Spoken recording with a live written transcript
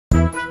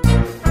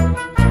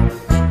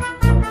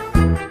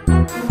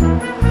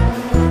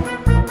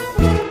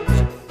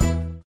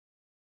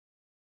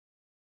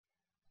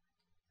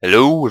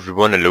Hello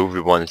everyone,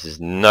 this is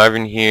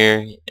Narvin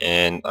here,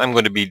 and I'm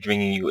going to be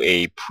bringing you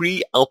a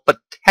pre-alpha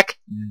tech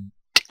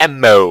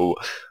demo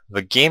of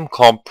a game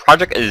called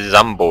Project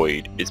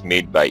Zomboid. It's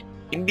made by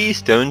Indie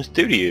Stone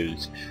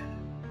Studios.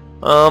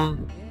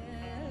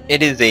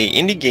 It is a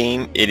indie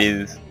game. It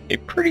is a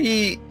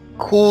pretty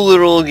cool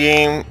little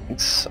game.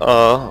 It's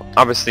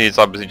obviously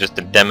just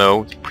a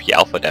demo, it's a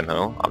pre-alpha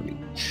demo,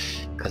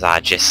 because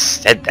I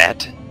just said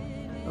that.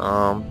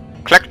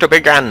 Click to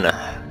begin.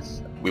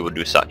 We will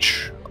do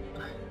such.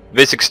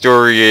 Basic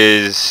story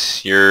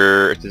is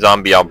it's a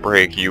zombie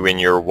outbreak. You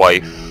and your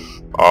wife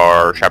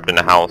are trapped in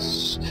a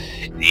house.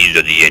 These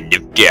are the end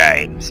of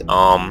times.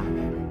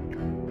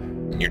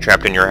 You're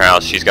trapped in your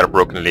house. She's got a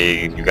broken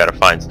leg. You gotta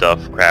find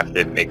stuff, craft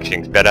it, make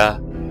things better.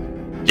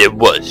 There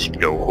was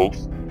no hope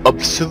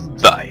of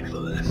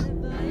survival.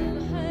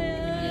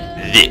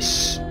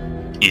 This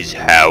is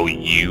how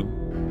you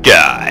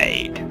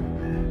died.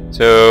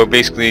 So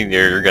basically,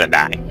 you're gonna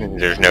die.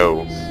 There's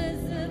no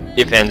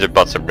ifs, ands, or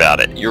buts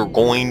about it. You're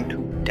going to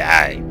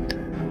die.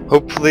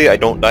 Hopefully I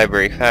don't die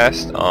very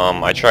fast.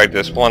 I tried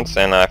this once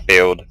and I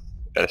failed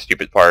at a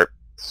stupid part,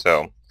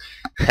 so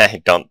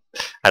I don't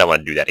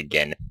want to do that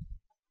again.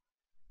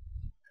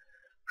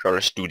 So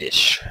let's do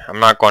this.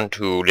 I'm not going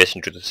to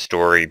listen to the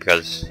story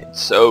because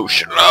it's so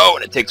slow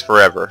and it takes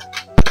forever.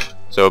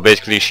 So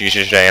basically she's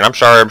just saying, I'm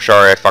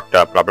sorry, I fucked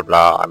up, blah blah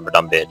blah, I'm a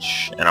dumb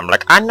bitch. And I'm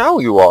like, I know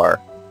you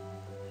are.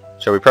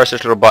 So we press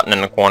this little button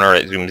in the corner,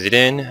 it zooms it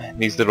in.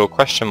 These little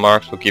question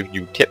marks will give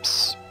you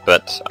tips,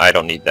 but I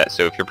don't need that.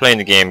 So if you're playing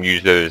the game,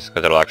 use those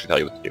because it'll actually tell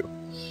you what to do.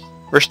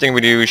 First thing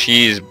we do,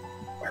 she's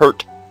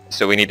hurt,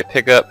 so we need to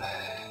pick up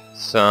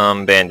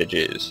some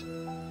bandages.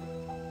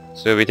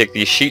 So we take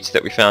these sheets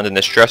that we found in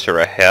this dresser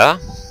right here.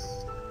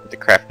 Hit the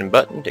crafting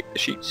button, take the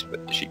sheets,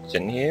 put the sheets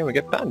in here, we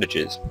get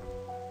bandages.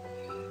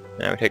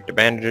 Now we take the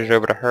bandages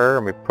over to her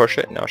and we push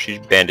it, now she's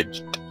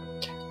bandaged.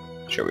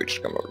 So we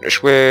just come over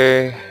this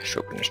way, just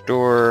open this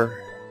door,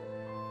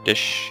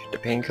 dish the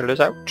painkillers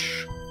out.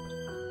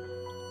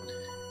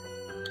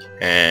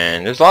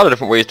 And there's a lot of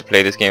different ways to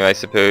play this game, I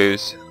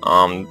suppose.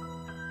 I'm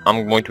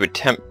going to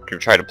attempt to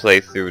try to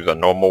play through the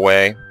normal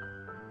way.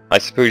 I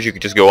suppose you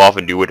could just go off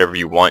and do whatever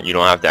you want, you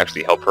don't have to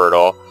actually help her at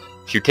all.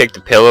 If you take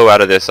the pillow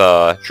out of this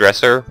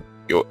dresser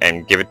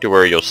and give it to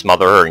her, you'll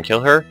smother her and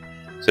kill her.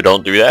 So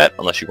don't do that,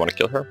 unless you want to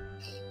kill her.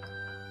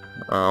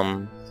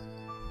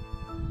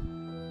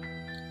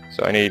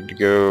 So I need to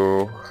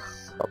go.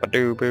 We're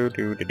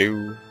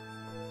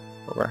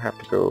gonna have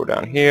to go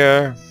down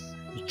here.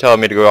 You're telling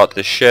me to go out to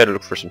the shed and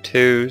look for some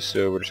tools,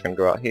 so we're just gonna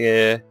go out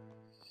here.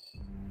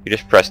 You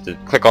just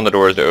click on the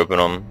doors to open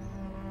them.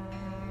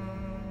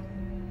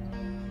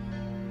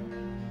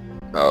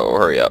 Oh,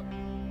 hurry up.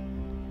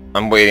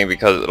 I'm waiting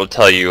because it'll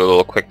tell you a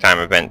little quick time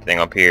event thing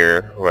up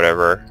here, or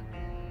whatever.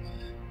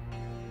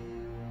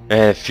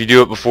 And if you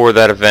do it before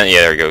that event, yeah,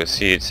 there you go.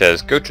 See, it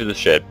says go to the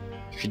shed.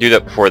 If you do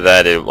that before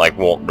that, it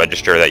won't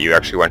register that you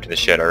actually went to the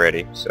shed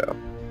already. So,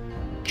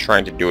 I'm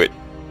trying to do it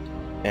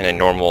in a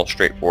normal,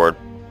 straightforward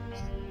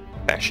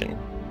fashion.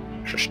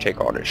 Just take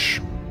all this.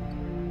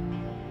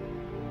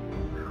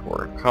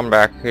 We're gonna come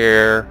back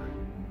here,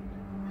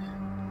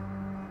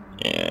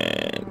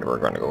 and we're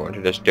going to go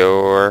into this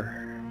door.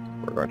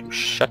 We're going to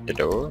shut the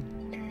door.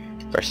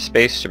 Press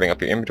space to bring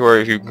up your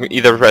inventory. You can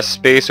either press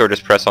space or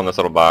just press on this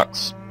little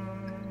box.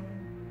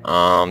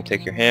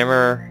 Take your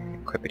hammer,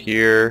 equip it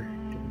here.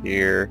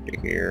 Here to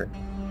here.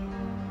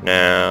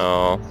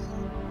 Now,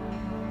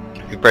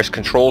 if you press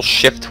Control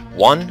Shift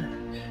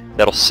 1,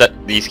 that'll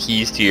set these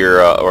keys to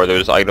your or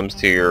those items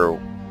to your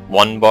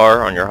 1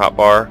 bar on your hot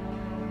bar.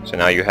 So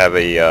now you have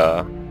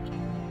a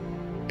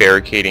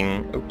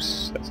barricading.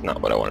 Oops, that's not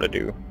what I wanted to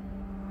do.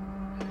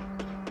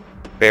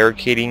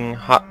 Barricading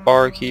hot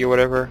bar key or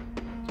whatever.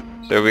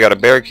 So we got to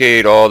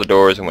barricade all the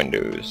doors and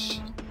windows.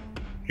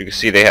 You can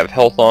see they have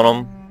health on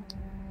them,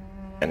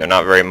 and they're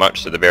not very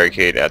much. So the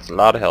barricade adds a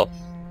lot of health.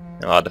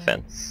 A lot of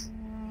defense.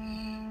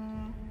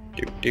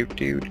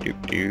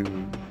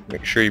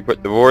 Make sure you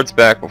put the boards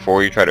back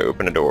before you try to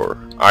open a door.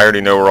 I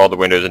already know where all the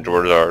windows and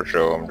doors are,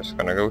 so I'm just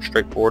gonna go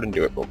straight forward and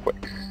do it real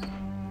quick.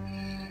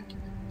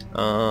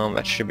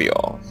 That should be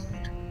all.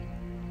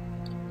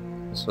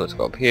 So let's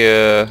go up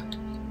here,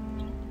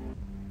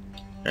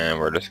 and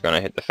we're just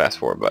gonna hit the fast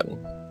forward button.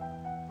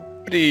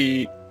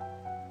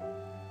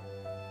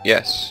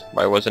 Yes.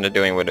 Why wasn't it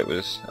doing what it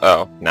was?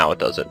 Oh, now it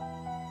does it.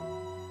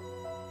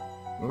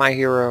 My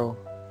hero.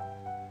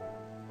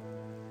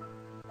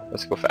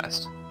 Let's go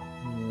fast.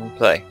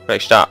 Play,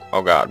 stop.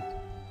 Oh god.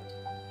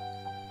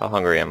 How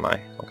hungry am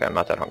I? Okay, I'm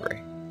not that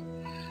hungry.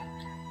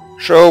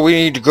 So we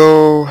need to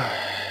go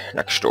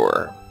next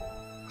door.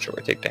 So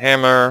we take the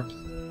hammer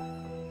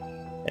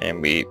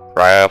and we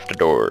pry off the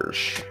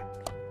doors.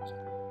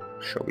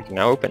 So we can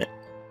now open it.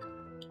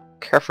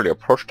 Carefully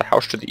approach the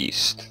house to the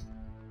east.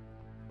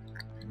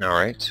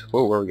 Alright.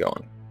 Whoa, where are we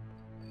going?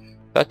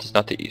 That is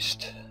not the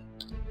east.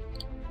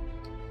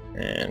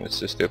 And let's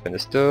just open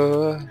this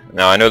door.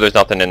 Now I know there's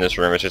nothing in this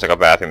room, it's just like a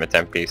bathroom, it's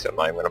empty, so I'm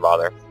not even gonna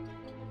bother.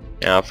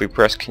 Now if we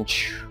press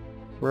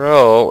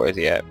Control, where's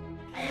he at?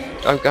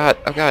 Oh god,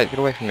 get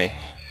away from me.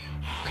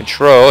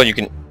 Control, you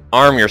can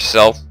arm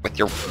yourself with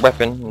your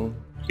weapon and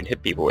you can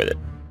hit people with it.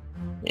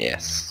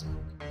 Yes.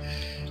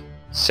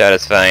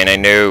 Satisfying, I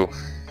know.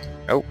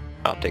 Oh,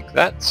 I'll take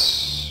that.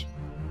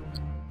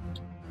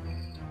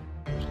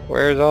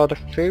 Where's all the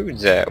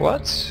foods at?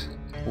 What?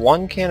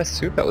 One can of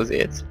soup? That was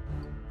it?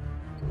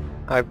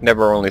 I've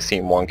never only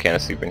seen one can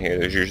of soup in here.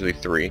 There's usually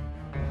 3.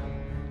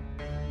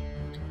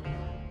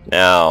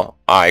 Now,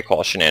 I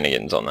call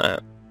shenanigans on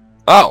that.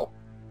 Oh!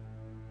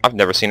 I've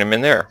never seen them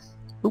in there.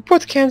 Who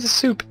puts cans of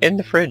soup in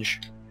the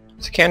fridge?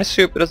 It's a can of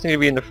soup, it doesn't need to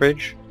be in the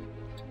fridge.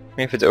 I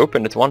mean, if it's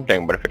open, it's one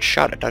thing, but if it's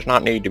shut, it does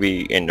not need to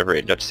be in the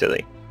fridge. That's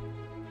silly.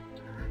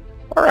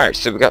 Alright,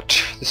 so we got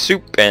the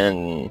soup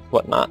and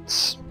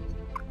whatnots.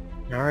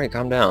 Alright,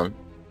 calm down.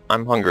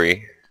 I'm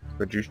hungry.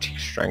 Reduce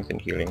strength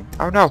and healing.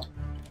 Oh no!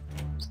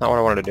 That's not what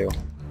I wanted to do.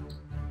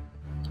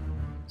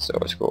 So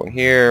let's go in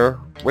here.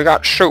 We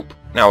got soup!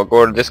 Now we'll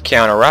go to this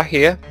counter right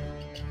here.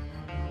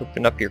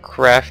 Open up your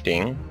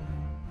crafting.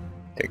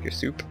 Take your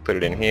soup, put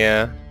it in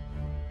here.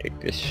 Take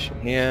this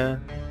in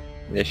here.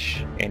 This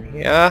in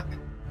here.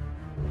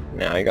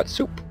 Now you got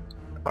soup.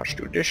 Let's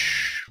do this.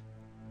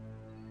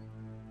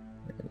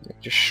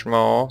 Make this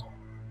small.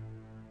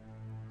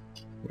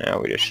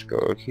 Now we just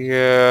go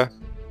here.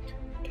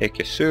 Take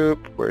your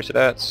soup. Where's it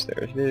at?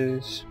 There it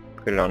is.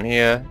 Put it on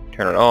here.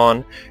 Turn it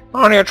on.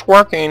 On here, it's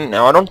working.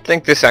 Now I don't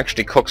think this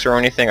actually cooks or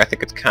anything. I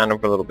think it's kind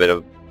of a little bit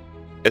of...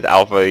 It's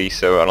alpha-y,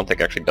 so I don't think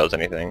it actually does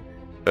anything.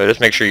 So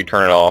just make sure you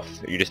turn it off.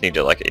 You just need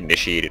to like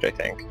initiate it, I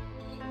think.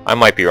 I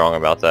might be wrong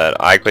about that.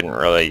 I couldn't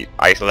really...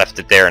 I left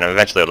it there and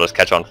eventually it'll just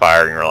catch on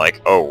fire and you're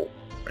like, oh,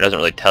 it doesn't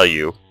really tell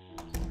you.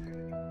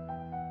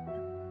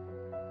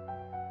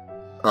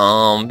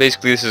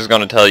 Basically this is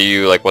going to tell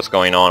you like what's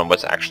going on and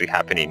what's actually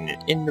happening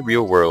in the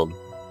real world.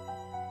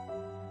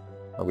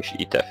 Oh, we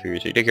should eat that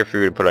food. So you take your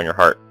food and put it on your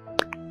heart.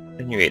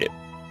 And you eat it.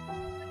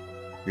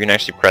 You can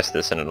actually press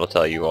this and it'll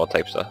tell you all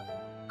types of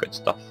good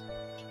stuff.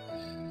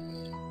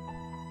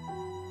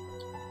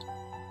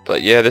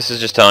 But yeah, this is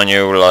just telling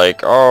you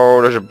like,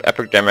 oh, there's an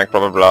epidemic,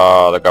 blah blah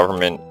blah, the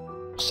government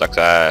sucks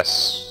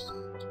ass.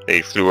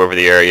 They flew over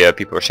the area,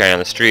 people are standing on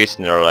the streets,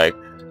 and they're like,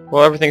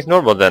 well, everything's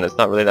normal then, it's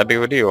not really that big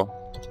of a deal.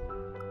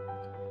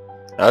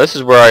 Now this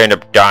is where I end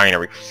up dying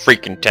every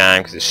freaking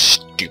time, because this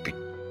stupid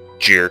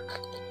jerk.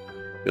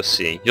 You'll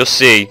see. You'll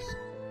see.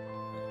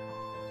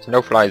 It's a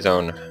no-fly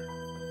zone.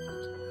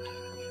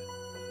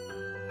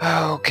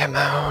 Oh, come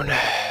on.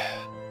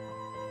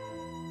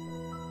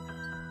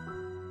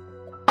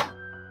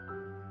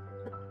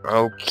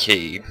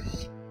 Okay.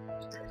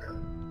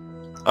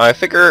 I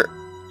figure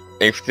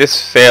if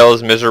this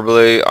fails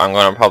miserably, I'm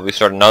gonna probably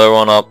start another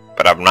one up,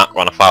 but I'm not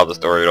gonna follow the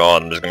story at all.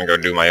 I'm just gonna go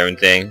do my own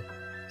thing.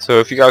 So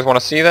if you guys want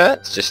to see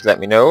that, just let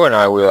me know and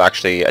I will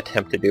actually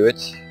attempt to do it.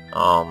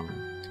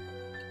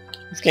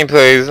 This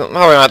gameplay is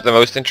probably not the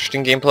most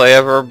interesting gameplay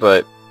ever,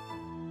 but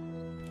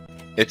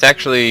it's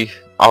actually...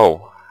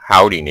 Oh,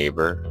 howdy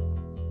neighbor.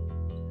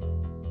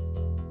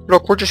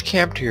 Look, we're just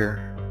camped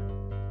here.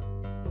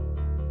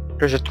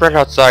 There's a threat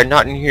outside,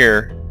 not in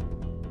here.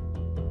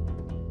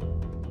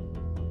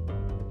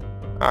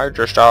 I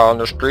just out on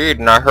the street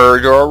and I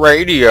heard your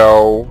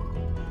radio.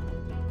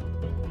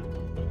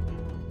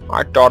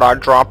 I thought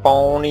I'd drop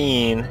on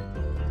in.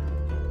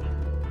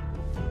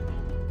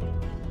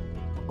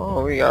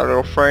 Oh, we got a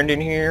little friend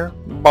in here.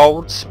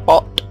 Bold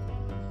spot.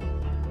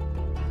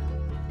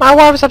 My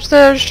wife's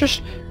upstairs.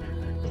 Just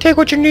take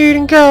what you need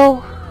and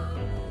go.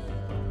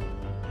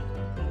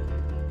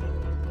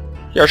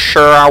 Yeah,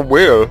 sure I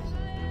will.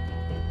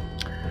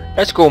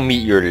 Let's go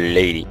meet your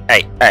lady.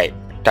 Hey, hey,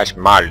 that's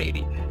my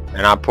lady.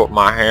 And I'll put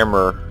my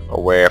hammer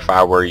away if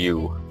I were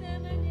you.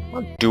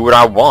 I'll do what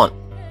I want.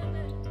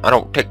 I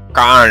don't take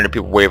kindly to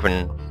people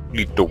waving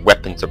lethal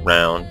weapons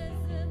around.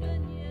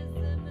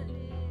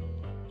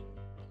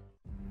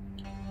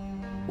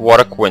 What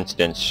a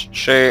coincidence.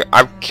 See,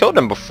 I've killed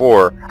him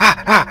before.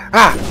 Ah, ah,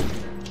 ah!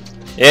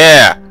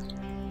 Yeah!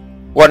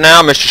 What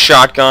now, Mr.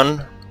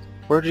 Shotgun?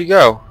 Where did he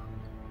go?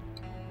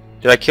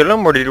 Did I kill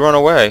him or did he run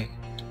away?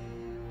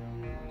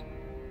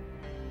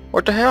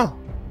 What the hell?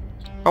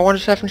 I wanted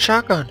to have a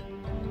shotgun.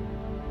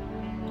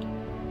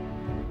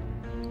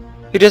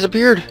 He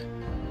disappeared.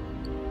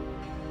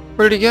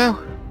 Where did he go?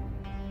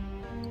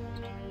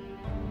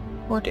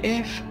 What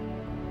if?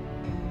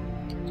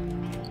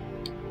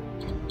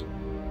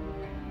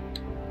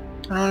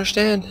 I don't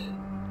understand.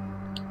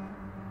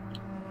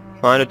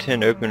 Find a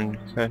tin, open,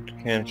 crack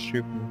a can of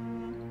soup.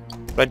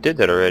 But I did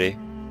that already.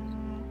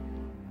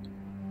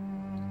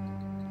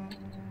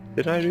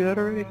 Did I do that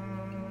already?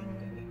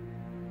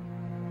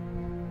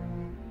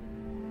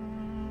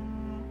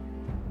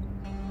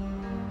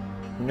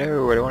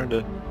 No, I wanted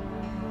to...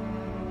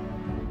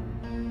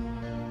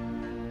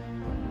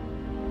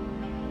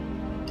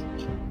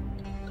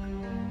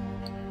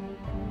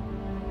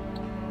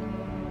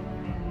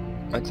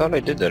 I thought I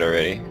did that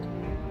already.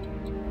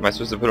 Am I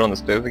supposed to put it on the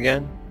stove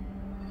again?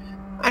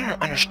 I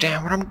don't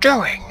understand what I'm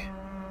doing.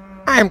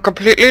 I am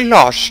completely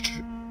lost.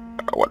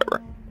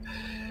 Whatever.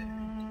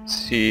 Let's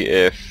see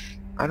if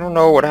I don't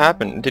know what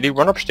happened. Did he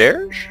run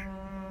upstairs?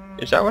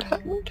 Is that what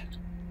happened?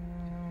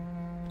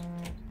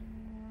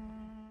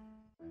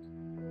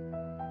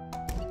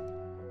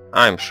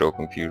 I'm so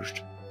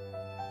confused.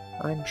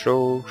 I'm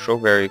so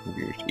very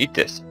confused. Eat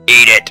this.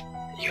 Eat it!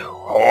 You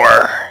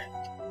whore!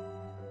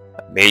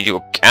 I made you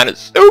a can of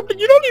soup and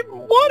you don't even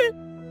want it!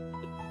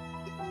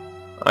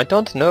 I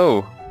don't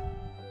know.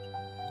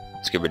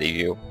 Let's get rid of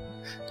you.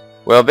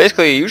 Well,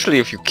 basically, usually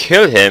if you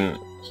kill him,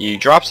 he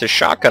drops his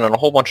shotgun and a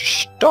whole bunch of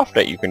stuff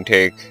that you can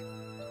take.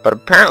 But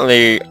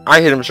apparently,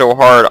 I hit him so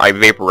hard, I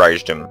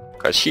vaporized him.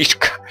 Because he's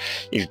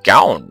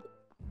gone.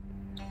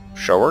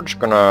 So we're just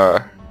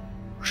gonna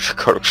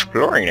go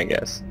exploring, I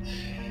guess.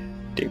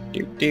 We're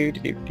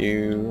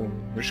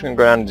just gonna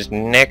go down to this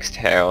next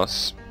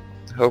house.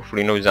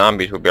 Hopefully no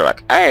zombies will be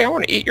like, hey, I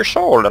want to eat your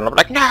soul. And I'm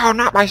like, no,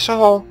 not my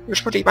soul. You're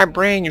supposed to eat my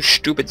brain, you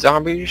stupid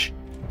zombies.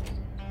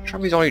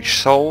 Zombies don't eat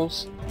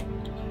souls.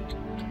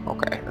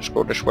 Okay, let's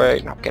go this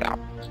way. Now get out.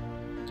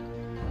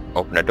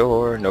 Open the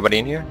door. Nobody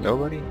in here?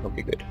 Nobody?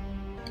 Okay, good.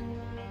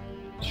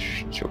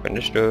 Let's open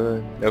this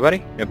door.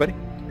 Nobody? Nobody?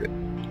 Good.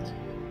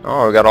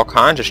 Oh, we got all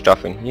kinds of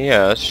stuff in here.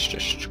 Let's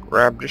just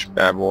grab this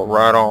bad boy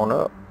right on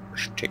up.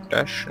 Let's take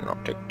that and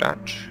I'll take that.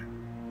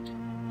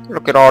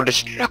 Look at all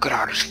this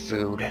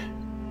food.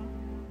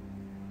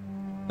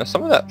 Now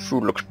some of that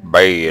food looks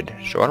bad,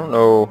 so I don't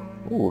know.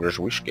 Ooh, there's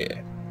whiskey.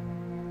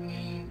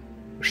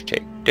 Let's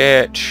take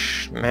that.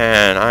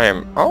 Man, I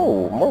am...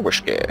 Oh, more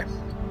whiskey.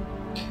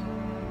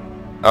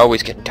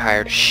 Always getting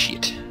tired of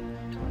shit.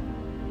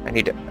 I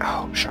need a...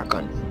 Oh,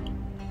 shotgun.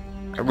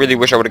 I really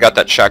wish I would have got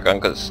that shotgun,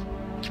 because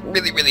it's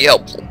really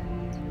helpful.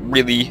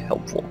 Really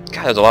helpful.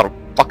 God, there's a lot of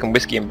fucking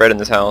whiskey and bread in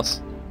this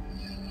house.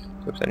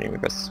 Oops, I didn't even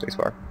press the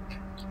spacebar.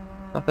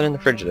 Nothing in the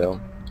fridge, though.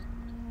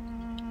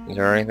 Is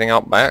there anything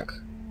out back?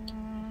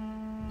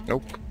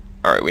 Nope.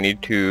 Alright, we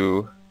need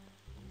to...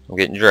 I'm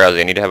getting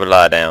drowsy. I need to have a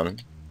lie down.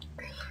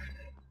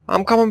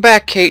 I'm coming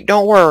back, Kate.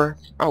 Don't worry.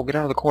 Oh, get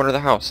out of the corner of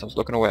the house. I was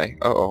looking away.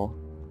 Uh-oh.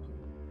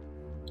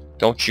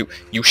 Don't you...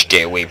 You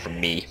stay away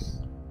from me.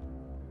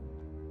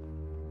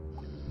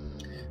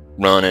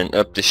 Running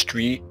up the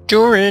street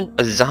during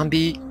a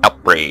zombie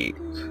outbreak.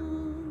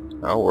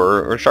 Oh,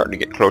 we're starting to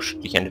get close to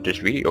the end of this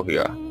video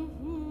here.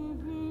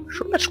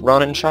 So let's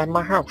run inside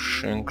my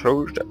house and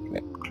close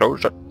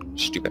that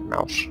stupid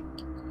mouse.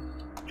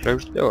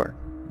 Close the door.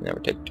 Now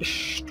we take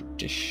this.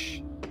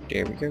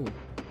 There we go.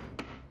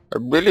 I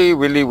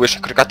really wish I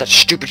could have got that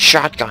stupid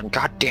shotgun.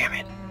 God damn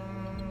it.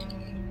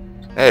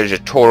 That is a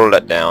total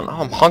letdown.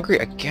 Oh, I'm hungry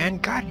again?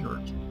 God, you're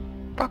a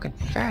fucking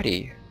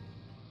fatty.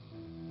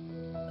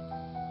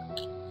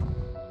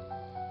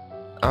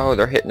 Oh,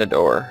 they're hitting the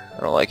door.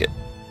 I don't like it.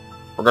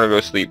 We're gonna go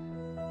sleep.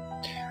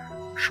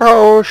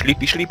 So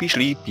sleepy. Is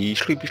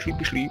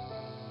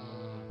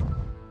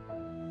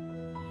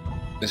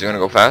it gonna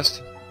go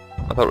fast?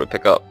 I thought it would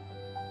pick up.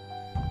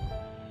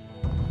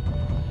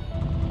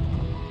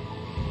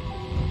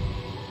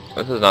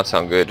 This does not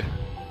sound good.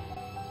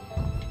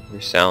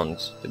 These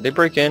sounds. Did they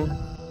break in?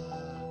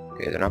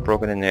 Okay, they're not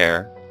broken in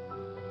there.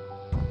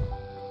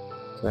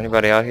 Is there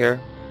anybody out here?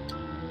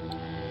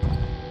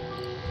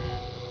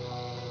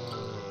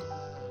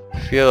 I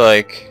feel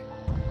like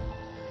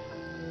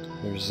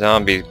there's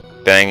zombies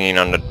banging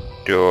on the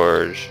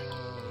doors.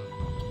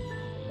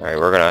 Alright,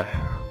 we're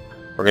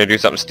gonna do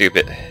something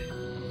stupid.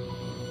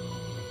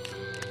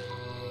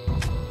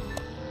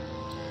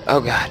 Oh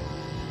god.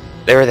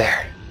 They were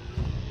there.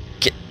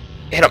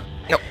 Hit him.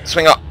 No,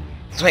 swing up.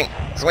 Swing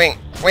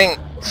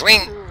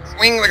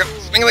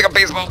like a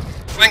baseball.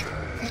 Swing.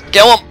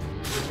 Kill him.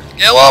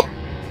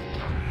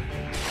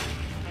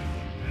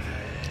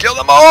 Kill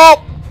them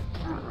all.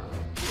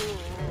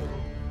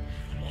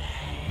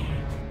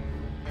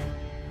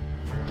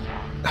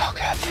 Oh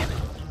god damn it.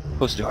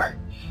 Close the door.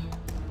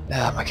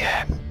 Oh my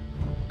god.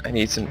 I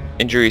need some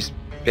injuries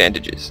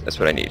bandages. That's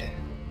what I need.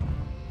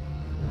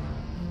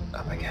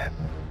 Oh my god.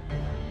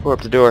 Pour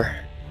up the door.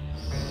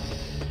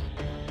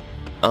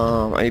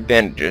 I need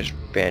bandages.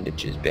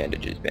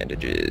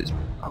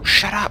 Oh,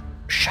 shut up.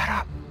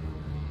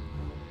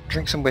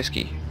 Drink some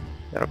whiskey.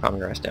 That'll calm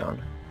your ass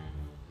down.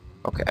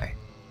 Okay.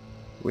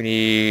 We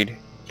need...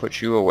 Put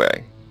you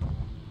away.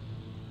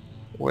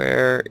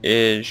 Where's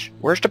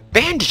the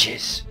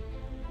bandages?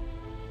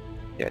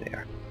 There they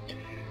are.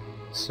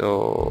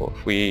 So,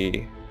 if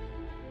we...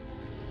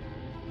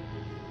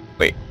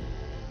 Wait.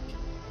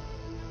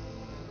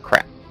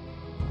 Crap.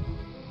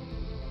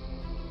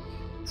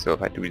 So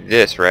if I do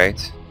this,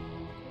 right?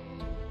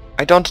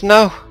 I don't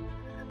know.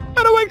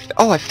 How do I...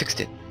 Oh, I fixed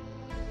it.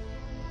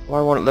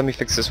 Why won't it let me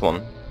fix this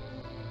one?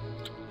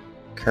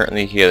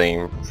 Currently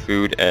healing.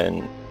 Food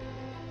and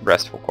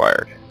rest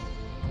required.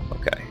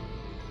 Okay.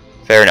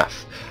 Fair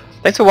enough.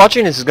 Thanks for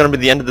watching. This is going to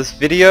be the end of this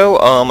video.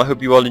 I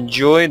hope you all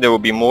enjoyed. There will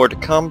be more to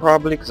come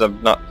probably because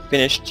I've not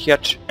finished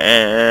yet.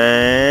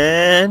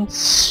 And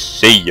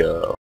see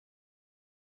ya.